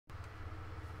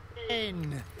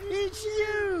It's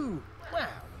you! Wow,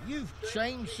 you've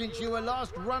changed since you were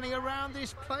last running around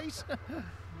this place.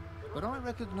 But I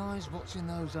recognise what's in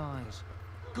those eyes.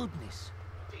 Goodness,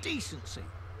 decency,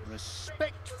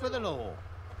 respect for the law.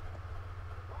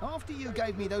 After you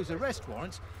gave me those arrest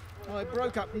warrants, I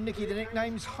broke up Nicky the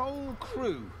Nickname's whole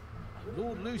crew.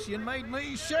 Lord Lucian made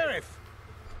me sheriff.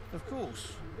 Of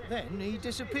course, then he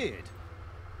disappeared.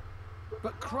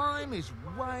 But crime is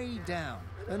way down,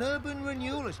 and urban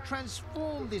renewal has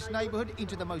transformed this neighbourhood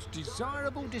into the most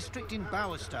desirable district in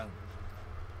Bowerstone.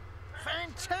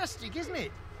 Fantastic, isn't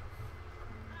it?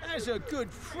 As a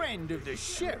good friend of the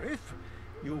sheriff,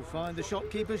 you'll find the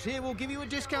shopkeepers here will give you a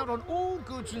discount on all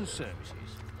goods and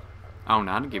services. Oh,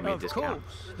 no, don't give me a discount. Of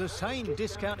course, the same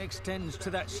discount extends to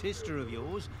that sister of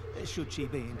yours, should she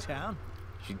be in town.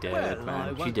 She did, well, man.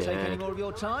 I won't take any more of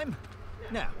your time.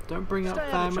 Now, don't bring up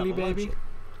family, baby.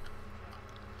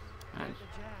 Right.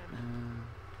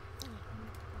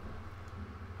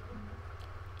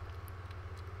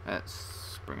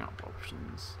 Let's bring up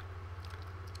options.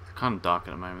 It's kind of dark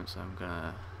at the moment, so I'm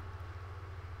gonna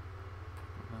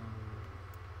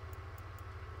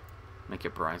make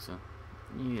it brighter.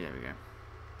 Yeah, there we go.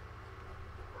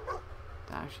 Did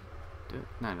that actually do it?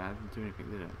 No, that didn't do anything,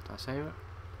 did it? Did I save it?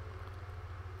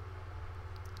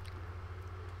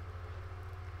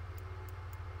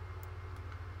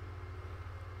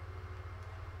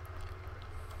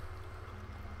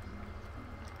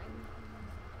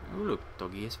 Oh look,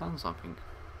 Doggy has found something.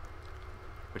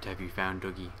 What have you found,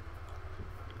 Doggy?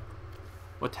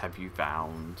 What have you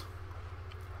found?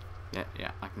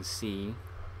 Yeah, I can see.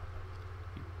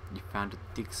 You found a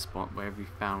dig spot. Wherever you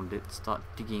found it, start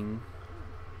digging.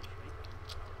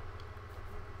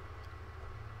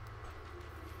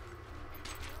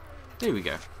 There we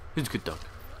go. Who's a good dog?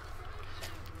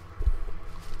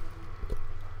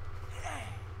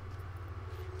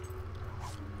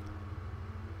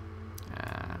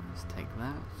 Let's take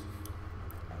that.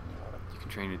 You can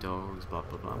train your dogs, blah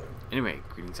blah blah. Anyway,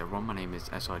 greetings everyone, my name is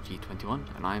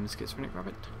SRG21 and I am a schizophrenic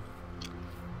rabbit.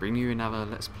 Bringing you another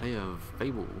Let's Play of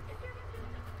Fable.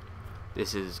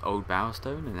 This is Old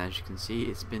Bowerstone, and as you can see,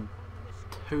 it's been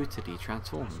totally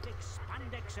transformed.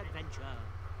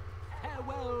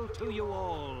 Farewell to you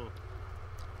all.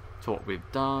 So what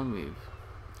we've done,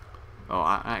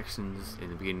 our actions in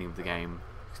the beginning of the game,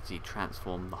 you can see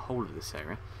transform the whole of this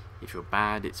area. If you're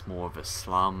bad, it's more of a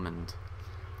slum and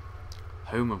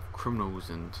home of criminals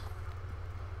and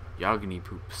Yagni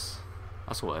poops.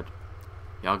 That's a word.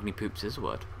 Yagni poops is a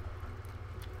word.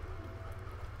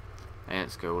 And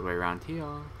let's go all the way around here,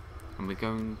 and we're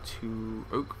going to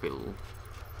Oakville,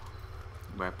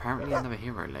 where apparently another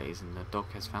hero lays, and the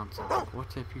dog has found something.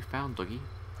 What have you found, doggy?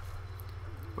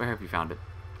 Where have you found it?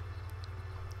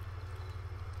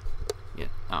 Yeah.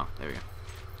 Oh, there we go.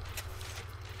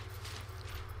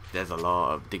 There's a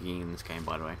lot of digging in this game,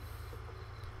 by the way.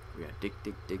 We are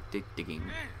digging.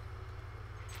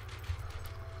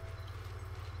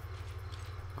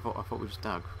 I thought we just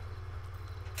dug.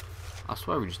 I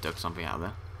swear we just dug something out of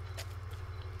there.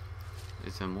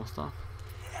 Is there more stuff?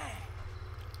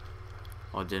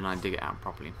 Or didn't I dig it out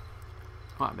properly?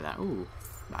 Might be that. Ooh,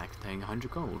 that containing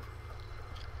 100 gold.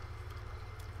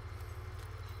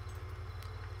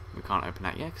 We can't open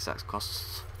that yet because that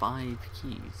costs 5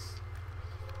 keys.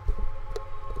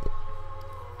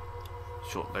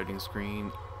 Short loading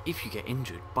screen. If you get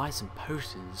injured, buy some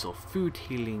potions or food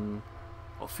healing,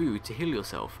 or food to heal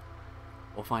yourself,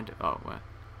 or find it. Oh, well.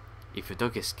 If your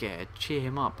dog is scared, cheer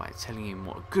him up by telling him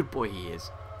what a good boy he is,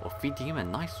 or feeding him a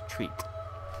nice treat.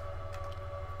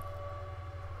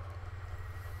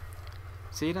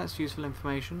 See, that's useful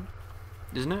information,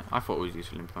 isn't it? I thought it was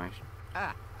useful information.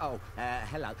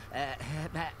 Hello.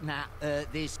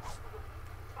 This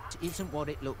isn't what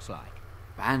it looks like.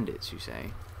 Bandits, you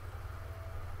say?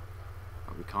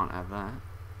 Oh, we can't have that.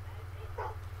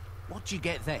 What'd you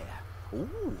get there?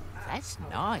 Ooh, that's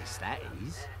nice, that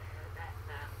is.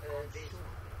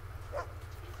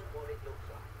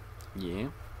 Yeah.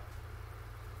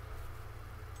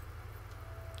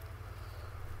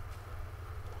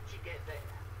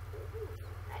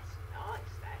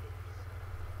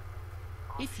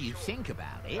 If you think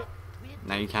about it.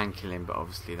 Now you can kill him, but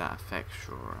obviously that affects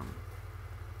your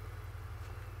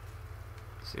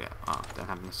So yeah, don't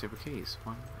have no super keys.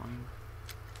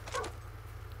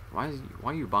 Why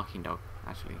are you barking, dog?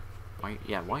 Actually, why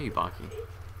are you barking?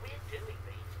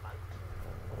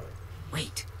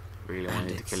 Wait. Really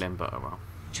wanted to kill him, but oh well.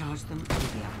 Charge them.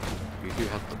 You do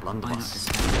have the blunderbuss.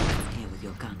 Here with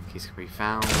your gun. Keys can be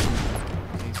found. You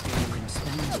can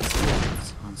spend your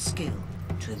skills on skill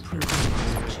to improve your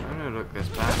knowledge. Oh no, look, there's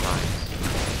bad guys.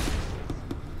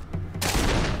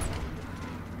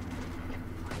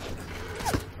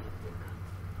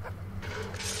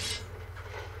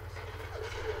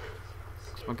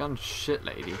 my gun, shit,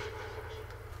 lady.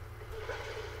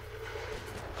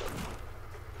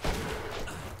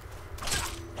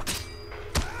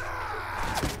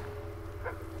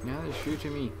 Yeah, they're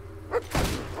shooting me.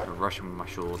 They're rushing with my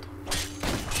sword.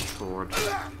 I'm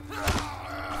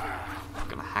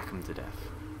gonna hack them to death.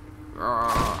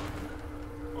 Arrgh.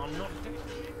 I'm not dead.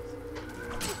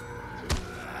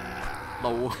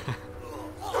 Lol.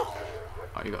 Oh,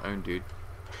 you got owned, dude.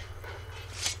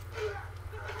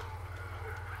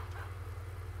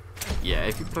 Yeah,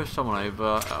 if you push someone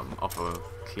over off a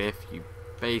cliff, you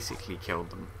basically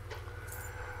killed them.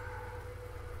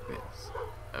 It's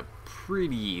a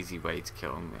pretty easy way to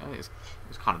kill them. It's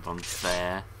kind of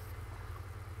unfair.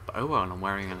 But oh well, I'm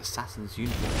wearing an assassin's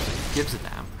uniform, so who gives a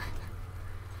damn?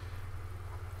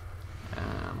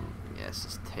 Yes,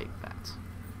 let's take that.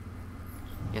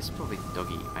 Yes, probably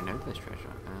doggy. I know there's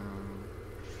treasure.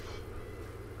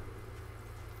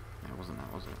 No, it wasn't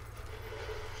that, was it?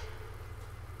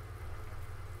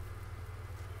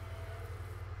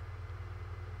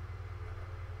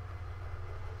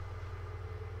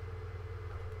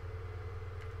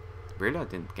 Really, I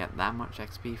didn't get that much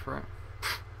XP for it.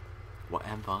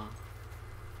 Whatever.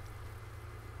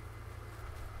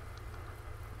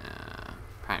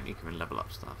 Apparently you can level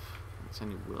up stuff. It's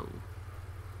only will.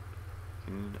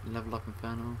 Can you level up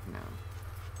Inferno? No.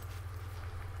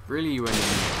 Really, you only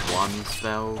need one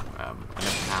spell. I never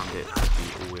found it to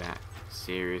be all that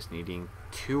serious, needing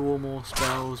 2 or more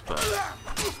spells, but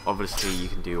obviously you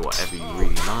can do whatever you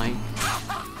really like.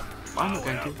 But I'm not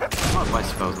going to. I might buy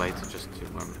spells later just to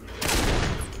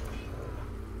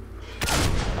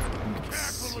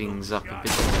mix things up a bit,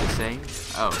 as they say.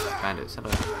 Oh, bandits, hello.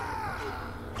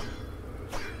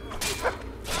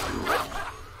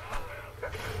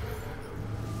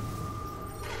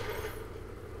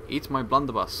 Eat my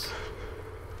blunderbuss.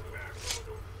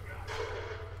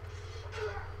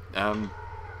 That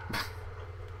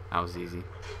was easy.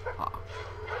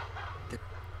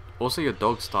 Also, your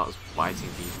dog starts biting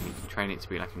people. You can train it to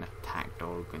be like an attack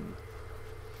dog and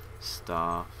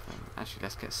stuff. Actually,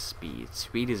 let's get speed.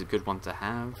 Speed is a good one to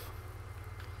have.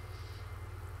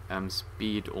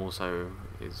 Speed also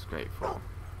is great for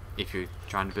if you're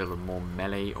trying to build a more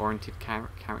melee-oriented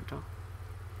character.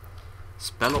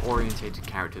 Spell-orientated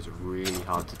characters are really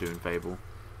hard to do in Fable,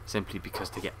 simply because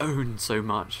they get owned so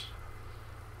much.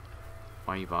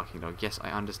 Why are you barking, dog? Yes, I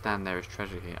understand there is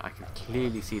treasure here. I can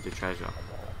clearly see the treasure.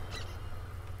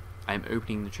 I am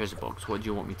opening the treasure box. What do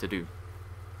you want me to do?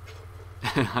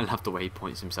 I love the way he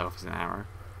points himself as an arrow.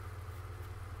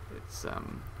 It's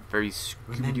very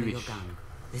Remember your Scooby-Doo-ish. gun.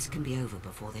 This can be over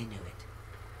before they know it.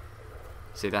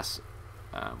 See, that's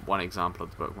one example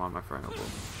of the book. Why am I throwing a ball?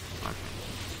 Okay.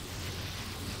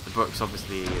 The book's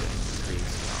obviously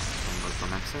increased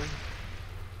from episode.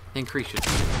 Increase should.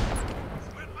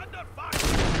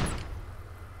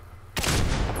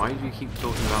 Why do you keep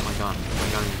talking about my gun? My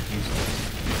gun is useless.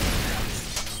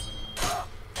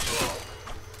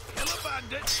 Kill a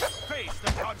bandit, face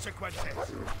the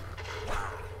consequences.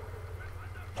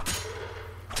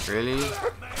 Really?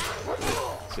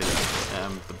 So,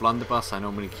 the blunderbuss I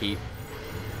normally keep.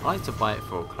 I like to buy it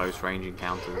for close range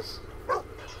encounters.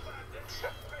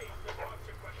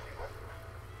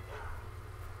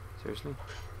 Seriously?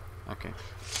 Okay.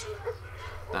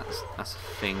 That's a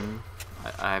thing.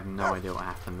 I have no idea what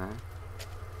happened there.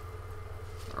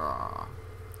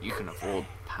 You can avoid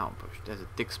power push. There's a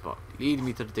dig spot. Lead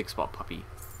me to the dig spot, puppy.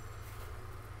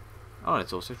 Oh,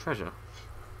 it's also treasure.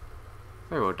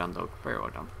 Very well done, dog. Very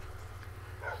well done.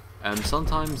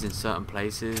 Sometimes in certain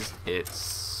places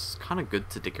it's kind of good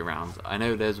to dig around. I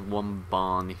know there's one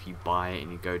barn if you buy it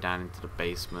and you go down into the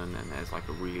basement and there's like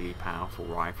a really powerful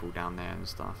rifle down there and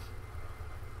stuff.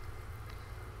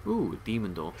 Ooh,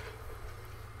 demon door.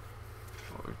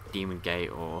 Or demon gate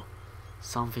or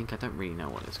something. I don't really know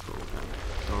what it's called.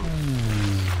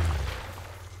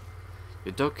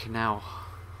 Your dog can now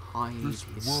hide his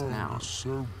snout.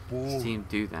 So Does he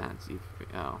do that?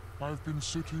 Oh. I've been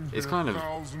sitting It's here kind of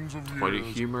thousands of toilet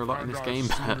years, humor a lot in and this I've game,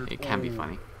 seen but it can be all.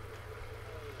 funny.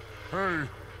 Hey,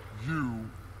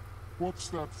 you. What's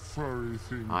that furry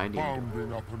thing I need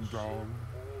bounding up and down?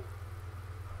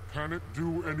 Can it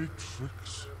do any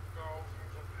tricks?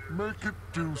 Make it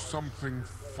do something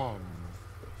fun.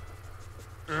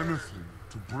 Anything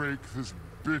to break this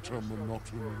bitter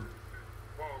monotony.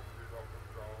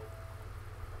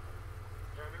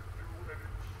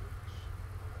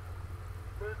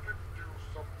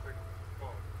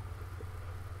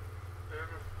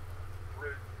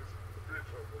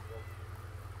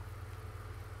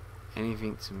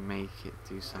 Anything to make it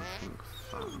do something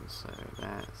fun, so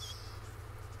that's...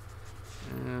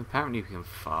 Apparently we can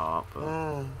fart, but...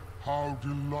 Oh, how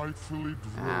delightfully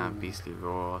droll. Beastly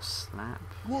roar, slap.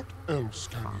 What else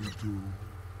can you do?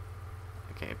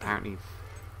 Okay, apparently...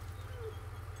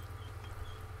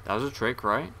 That was a trick,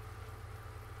 right?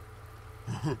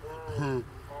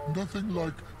 Nothing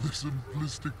like the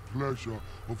simplistic pleasure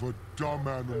of a dumb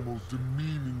animal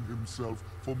demeaning himself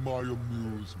for my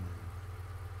amusement.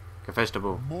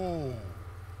 Confessional. More.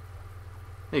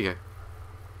 There you go.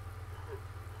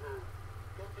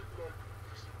 Nothing like the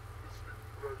simplistic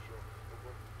pleasure of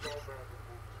a dumb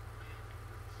animal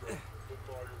demeaning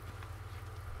himself for my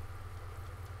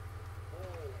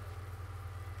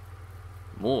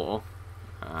More?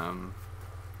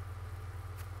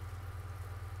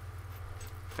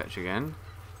 Fetch again.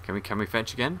 Can we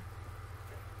fetch again?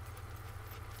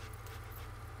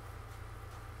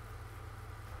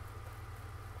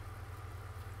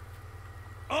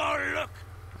 Oh, look!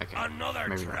 Okay. Another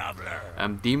maybe not.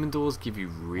 traveller. Demon doors give you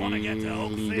Wanna get to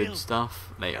really Oakfield? good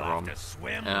stuff later You'll on. have to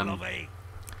swim, Um, lovey.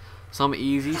 Some are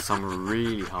easy, some are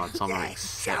really hard, some are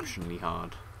exceptionally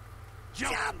hard.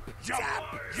 Jump! Jump!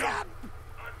 Jump!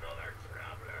 Another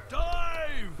traveller.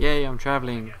 Dive! Yay, I'm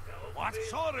travelling. What?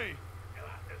 Sorry.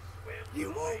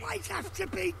 You always have to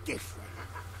be different.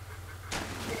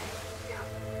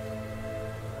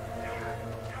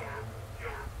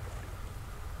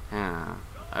 Yeah,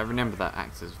 I remember that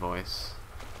actor's voice.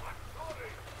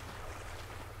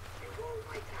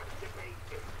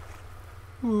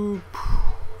 Whoop.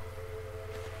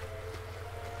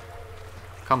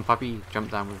 Come, puppy,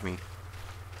 jump down with me.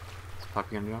 Is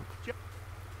puppy gonna jump?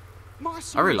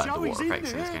 I really like the water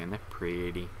effects in this game. They're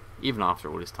pretty, even after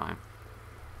all this time.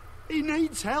 He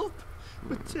needs help,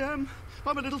 but I'm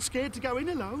a little scared to go in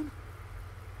alone.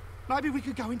 Maybe we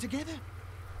could go in together.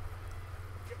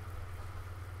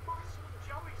 My son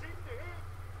Joey's in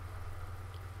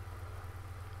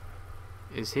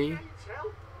there. Is he? He needs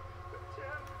help, but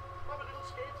I'm a little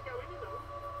scared to go in alone.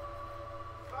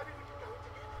 Maybe we could go in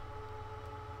together.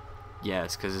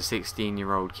 Yes, because a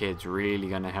 16-year-old kid's really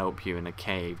going to help you in a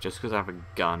cave just because I have a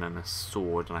gun and a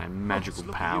sword and I have magical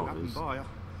powers.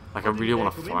 Like, I really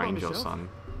want to find your son.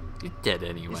 He's dead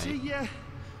anyway.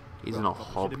 He's in a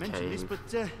Hobbes cave.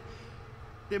 But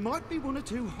there might be one or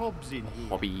two Hobbes in here.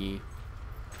 Hobby.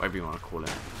 Whatever you want to call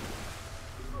it.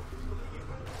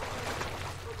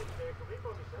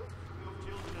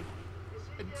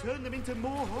 And turn them into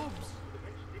more Hobbes.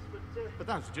 But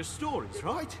those are just stories,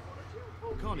 right?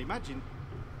 I can't imagine.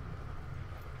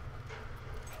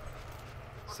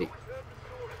 See.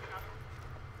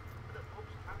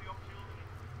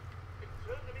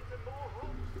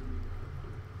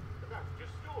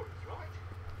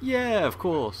 Yeah, of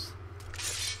course.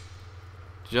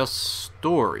 Just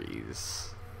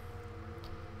stories.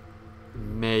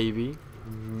 Maybe.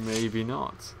 Maybe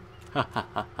not.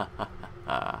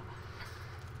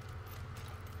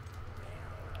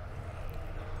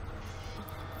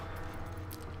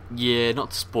 Yeah,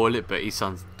 not to spoil it, but his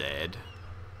son's dead.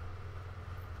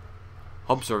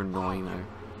 Hobbes are annoying though.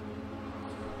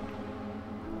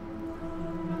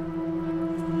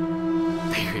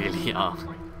 They really are.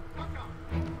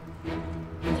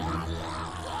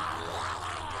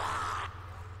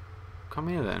 Come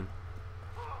here then.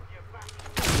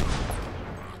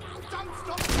 Don't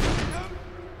stop!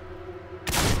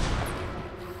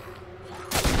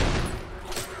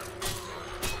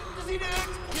 Does it hurt,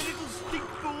 you little stink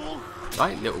ball?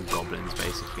 Like little goblins,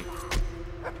 basically.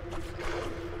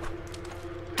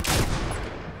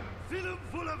 Fill them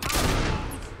full of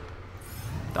holes!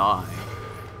 Die.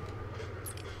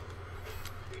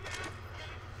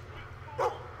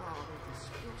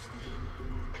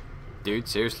 Dude,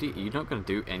 seriously? You're not gonna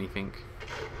do anything?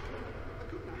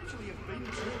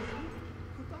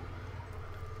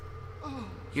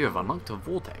 You have unlocked a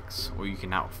vortex, or you can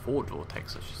now afford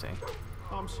vortex, I should say.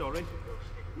 I'm sorry.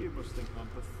 You must think I'm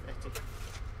pathetic.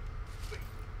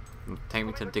 Take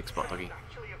me to the dig spot, doggy.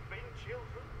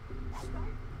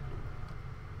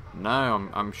 No,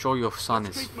 I'm sure your son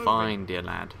is fine, dear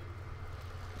lad.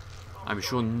 I'm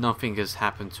sure nothing has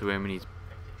happened to him and he's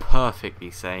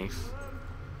perfectly safe.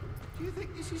 Do you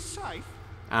think this is safe?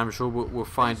 And I'm sure we'll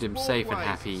find him safe and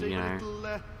happy, you know,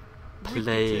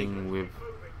 playing with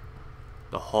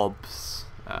the Hobbes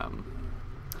in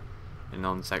a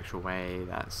non-sexual way.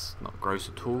 That's not gross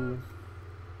at all.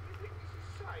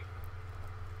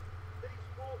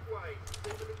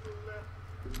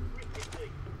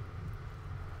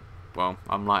 Well,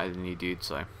 I'm lighter than you, dude,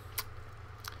 so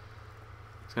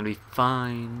it's gonna be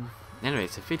fine. Anyway,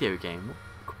 it's a video game. What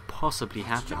could possibly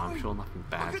happen? I'm sure nothing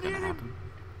bad's gonna happen.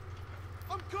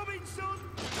 I'm coming, son.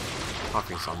 I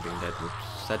think someone being dead would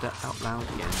said it out loud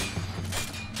again.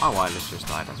 My wireless just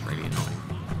died, that's really annoying.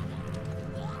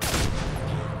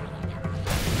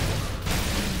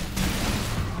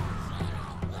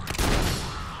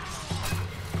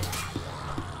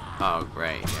 Oh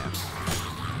great, yeah.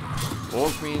 All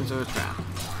greens are a trap.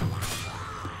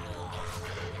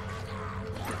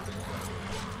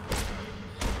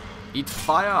 Eat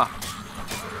fire!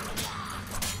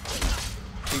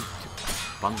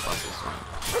 Bun buses,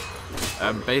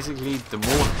 right? Basically, the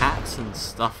more hats and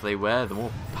stuff they wear, the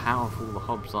more powerful the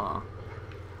Hobbes are.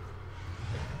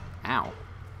 Ow.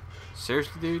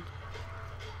 Seriously, dude?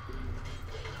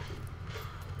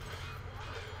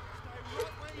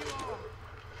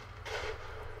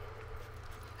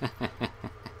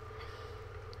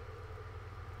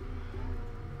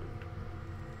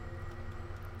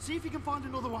 See if you can find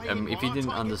another way. If you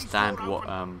didn't understand what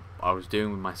I was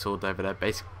doing with my sword over there,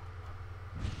 basically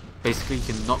you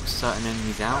can knock certain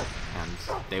enemies out and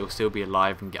they will still be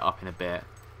alive and get up in a bit.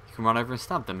 You can run over and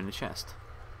stab them in the chest.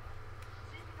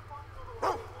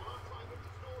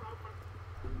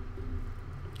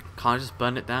 Can't I just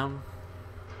burn it down?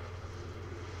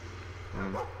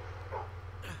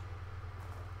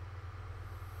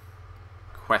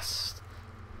 Quest.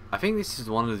 I think this is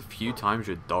one of the few times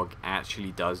your dog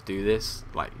actually does do this.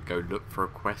 Like, go look for a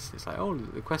quest. It's like, oh,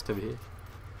 the quest over here.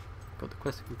 Got the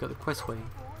quest. We've got the quest way.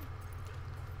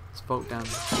 Let's vote down.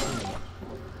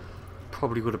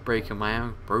 Probably would have broken my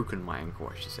ankle,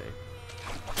 I should say.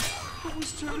 It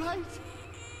was too late.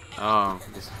 Oh,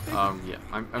 yeah.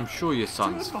 I'm sure your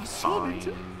son's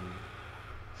fine.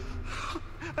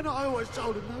 And I always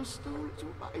told him those stories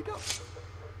were made up.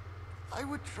 They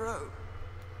were true.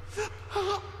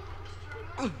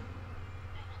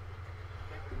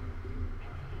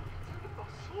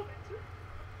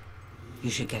 You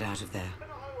should get out of there.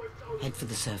 Head for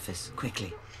the surface,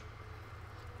 quickly.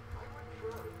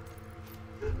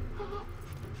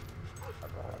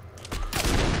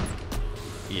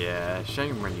 Yeah,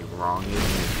 shame when you're wrong, isn't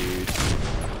it, dude?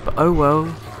 But oh well.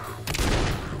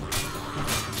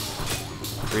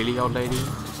 Really, old lady?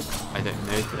 I don't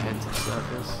know to head to the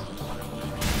surface.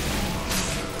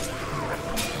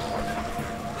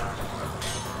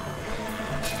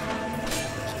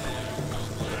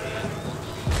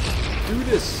 Do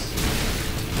this!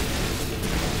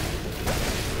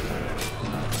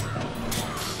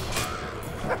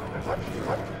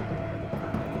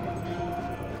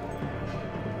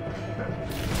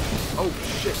 Oh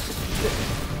shit!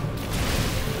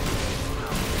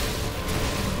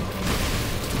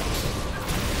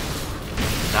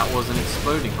 That was an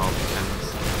exploding Hobbes, and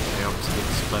they obviously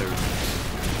explode.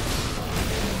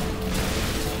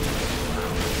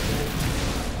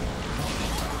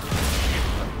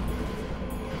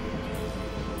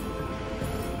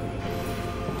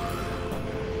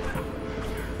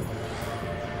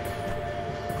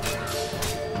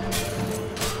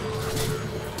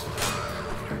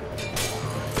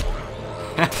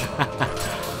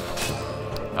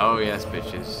 Oh yes,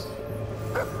 bitches.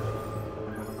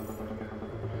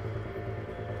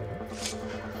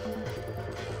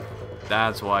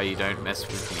 That's why you don't mess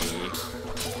with me.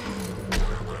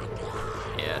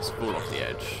 Yes, fall off the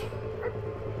edge.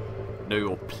 Know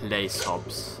your place,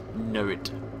 Hobbes. Know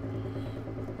it.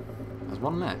 There's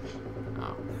one there.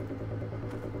 Oh.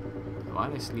 Why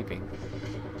are they sleeping?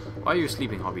 Why are you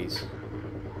sleeping, Hobbies?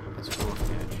 Let's fall off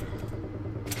the edge.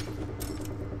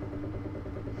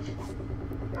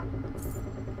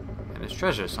 And it's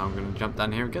treasure, so I'm going to jump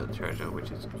down here and get the treasure,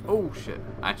 which is... Oh shit,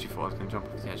 I actually thought I was going to jump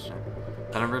off the edge then.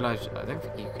 Then I realised I don't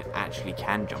think you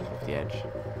can jump off the edge.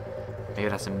 Maybe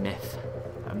that's a myth.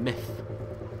 A myth.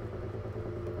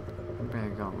 Where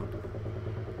am I going?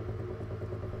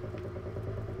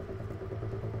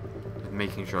 Just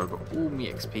making sure I got all my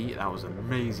XP. That was an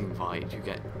amazing fight. You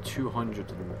get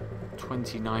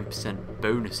 229%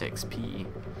 bonus XP.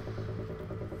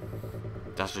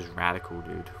 That's just radical,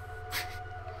 dude.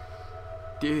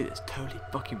 Dude, it's totally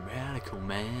fucking radical,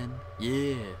 man.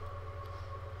 Yeah.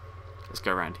 Let's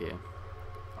go around here.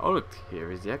 Oh look,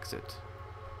 here is the exit.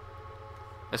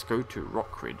 Let's go to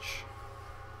Rockridge.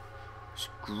 It's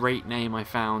a great name I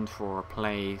found for a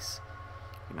place.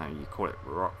 You know, you call it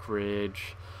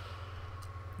Rockridge.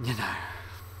 You know,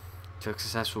 to a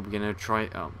successful beginner, try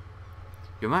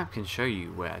your map can show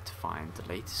you where to find the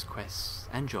latest quests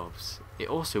and jobs. It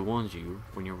also warns you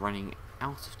when you're running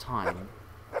out of time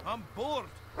I'm bored.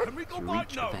 Can we go to back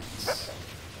reach now? events.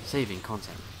 Saving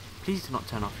content. Please do not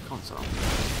turn off your console.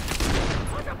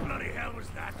 What the bloody hell was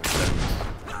that?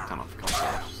 Turn off your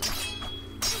console.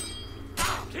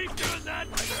 Keep doing that,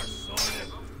 and you're sorted.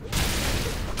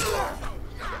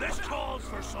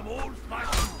 some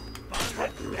old-fashioned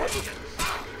bandit vengeance.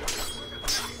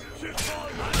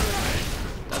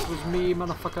 That was me,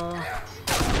 motherfucker.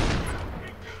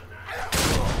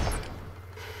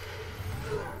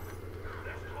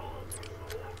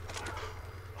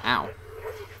 Ow.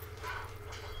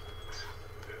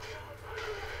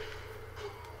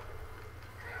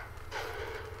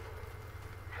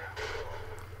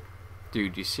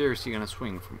 Dude, you're seriously gonna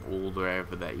swing from all the way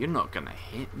over there? You're not gonna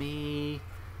hit me.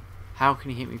 How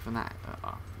can you hit me from that?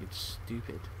 It's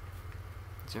stupid.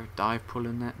 Is there a dive pool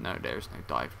in there? No, there is no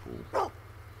dive pool.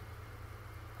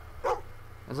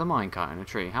 There's a minecart in a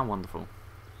tree. How wonderful.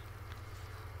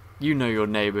 You know your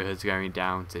neighbourhood's going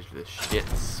down to the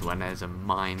shits when there's a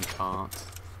minecart.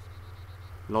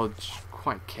 Lodge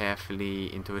quite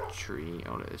carefully into a tree.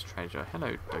 Oh, there's treasure.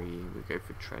 Hello, doggy. We go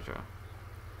for treasure.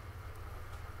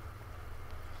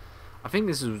 I think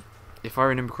this is, if I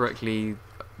remember correctly,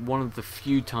 one of the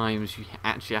few times you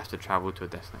actually have to travel to a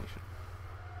destination.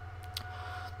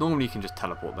 Normally you can just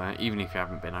teleport there, even if you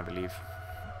haven't been, I believe.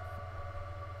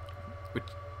 Which,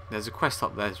 there's a quest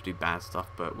up there to do bad stuff,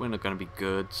 but we're not going to be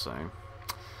good, so I'm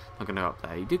not going to go up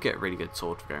there. You do get a really good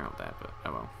sword for going up there, but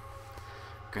oh well.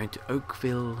 Going to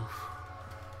Oakville,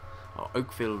 or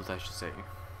Oakfield I should say.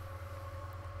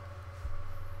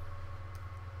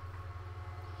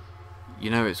 You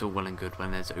know it's all well and good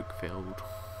when there's Oakfield.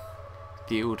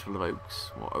 Field full of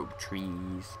oaks, or oak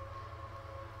trees.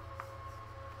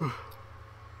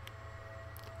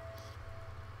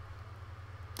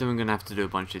 Then we're going to have to do a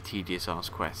bunch of tedious ass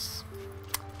quests.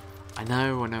 I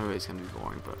know it's going to be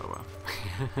boring, but oh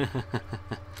well.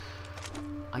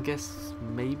 I guess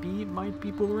maybe it might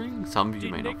be boring. Some of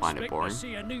you may not find it boring. To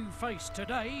see a new face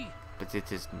today. But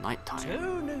it is night time.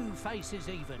 2 new faces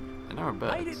even. And our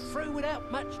birds. Made it through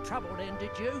without much trouble then,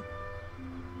 did you?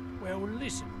 Well,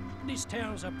 listen. This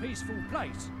town's a peaceful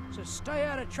place, so stay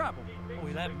out of trouble, or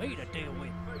you'll have me to deal with.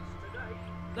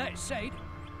 That said,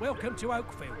 welcome to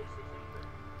Oakfield.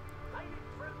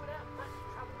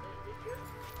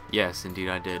 Yes, indeed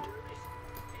I did.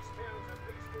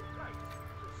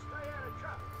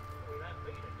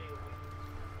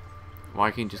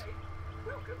 Why can't you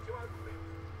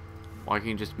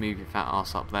just move your fat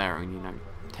ass up there and, you know,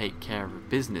 take care of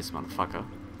business, motherfucker?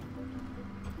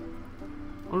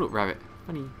 Oh look, rabbit,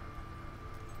 funny.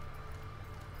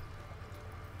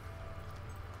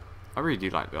 I really do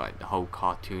like the whole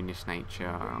cartoonish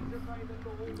nature,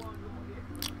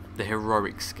 the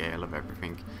heroic scale of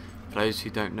everything. For those who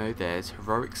don't know, there's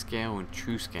heroic scale and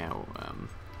true scale.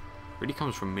 Really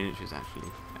comes from miniatures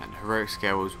actually, and heroic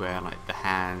scale is where like the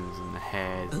hands and the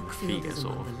head and the feet are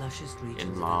sort of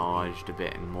enlarged a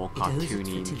bit and more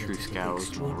cartoony, and true scale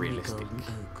is more realistic.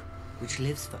 Which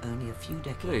lives for only a few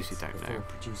decades. For those who don't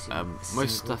know,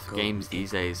 most stuff games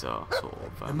these days are sort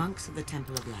of. The monks of the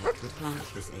Temple of Light replant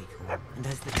this acorn, and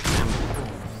as the trees grow,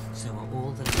 so are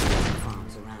all the lands and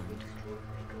farms around.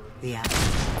 The abbot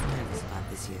knows about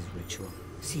this year's ritual.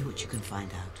 See what you can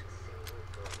find out.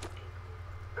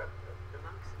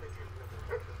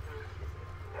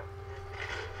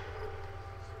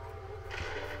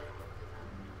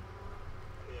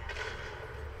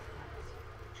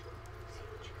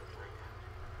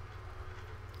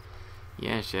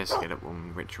 Yes, get up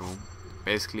one ritual.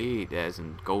 Basically, there's a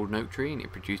golden oak tree and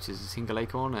it produces a single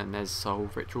acorn, and there's a whole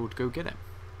ritual to go get it.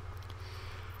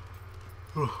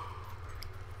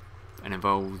 And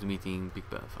involves meeting Big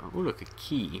Bertha. Oh look, a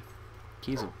key.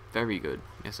 Keys are very good.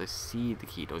 Yes, I see the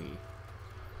key, doggy.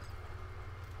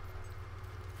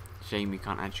 Shame you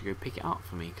can't actually go pick it up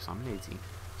for me because I'm lazy.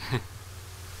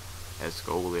 Let's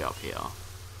go all the way up here.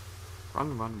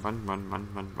 Run.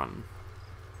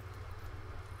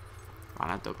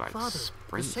 That dog like Father, the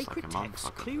sprints sacred like a texts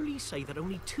motherfucker. clearly say that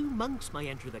only 2 monks may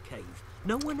enter the cave.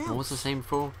 No one else. What was the same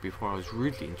before I was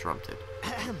rudely interrupted?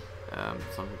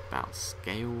 Something about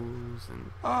scales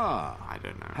and I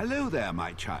don't know. Hello there,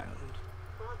 my child.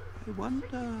 I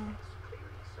wonder.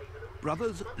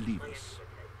 Brothers, leave us.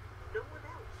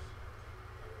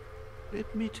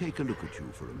 Let me take a look at you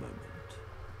for a moment.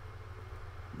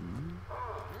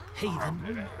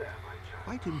 Heathen.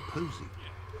 Quite imposing.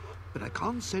 But I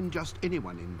can't send just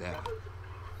anyone in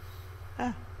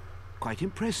there. Quite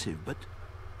impressive, but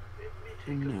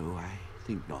no, I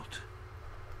think not.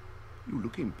 You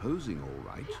look imposing, all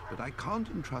right, but I can't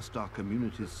entrust our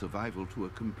community's survival to a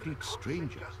complete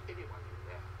stranger.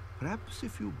 Perhaps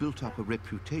if you built up a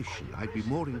reputation, I'd be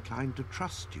more inclined to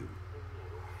trust you.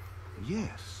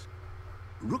 Yes.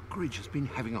 Rookridge has been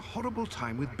having a horrible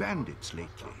time with bandits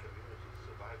lately.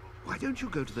 Why don't you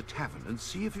go to the tavern and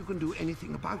see if you can do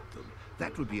anything about them?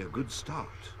 That would be a good start.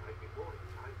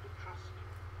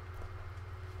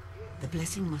 The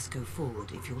blessing must go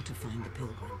forward if you're to find the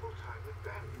pilgrim.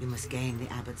 You must gain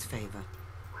the abbot's favor.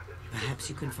 Perhaps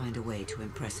you can find a way to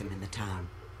impress him in the town.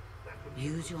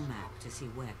 Use your map to see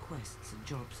where quests and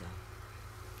jobs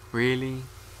are. Really?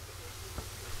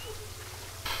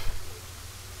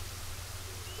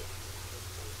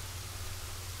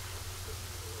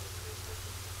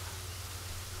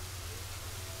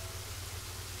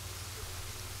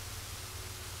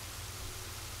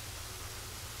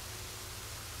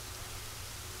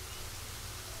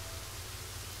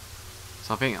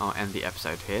 So I think I'll end the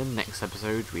episode here. Next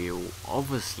episode we'll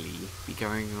obviously be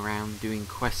going around doing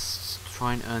quests to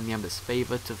try and earn the abbot's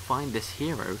favour to find this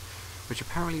hero, which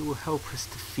apparently will help us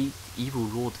defeat evil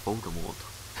Lord Voldemort.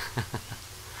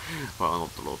 Well,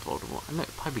 not the Lord Voldemort. No,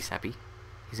 Pibby Sappy.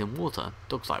 He's in water.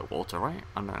 Dogs like water, right?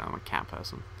 I don't know, I'm a cat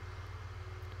person.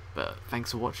 But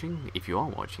thanks for watching. If you are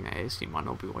watching, that is. You might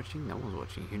not be watching. No one's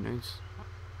watching. Who knows?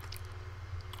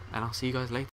 And I'll see you guys later.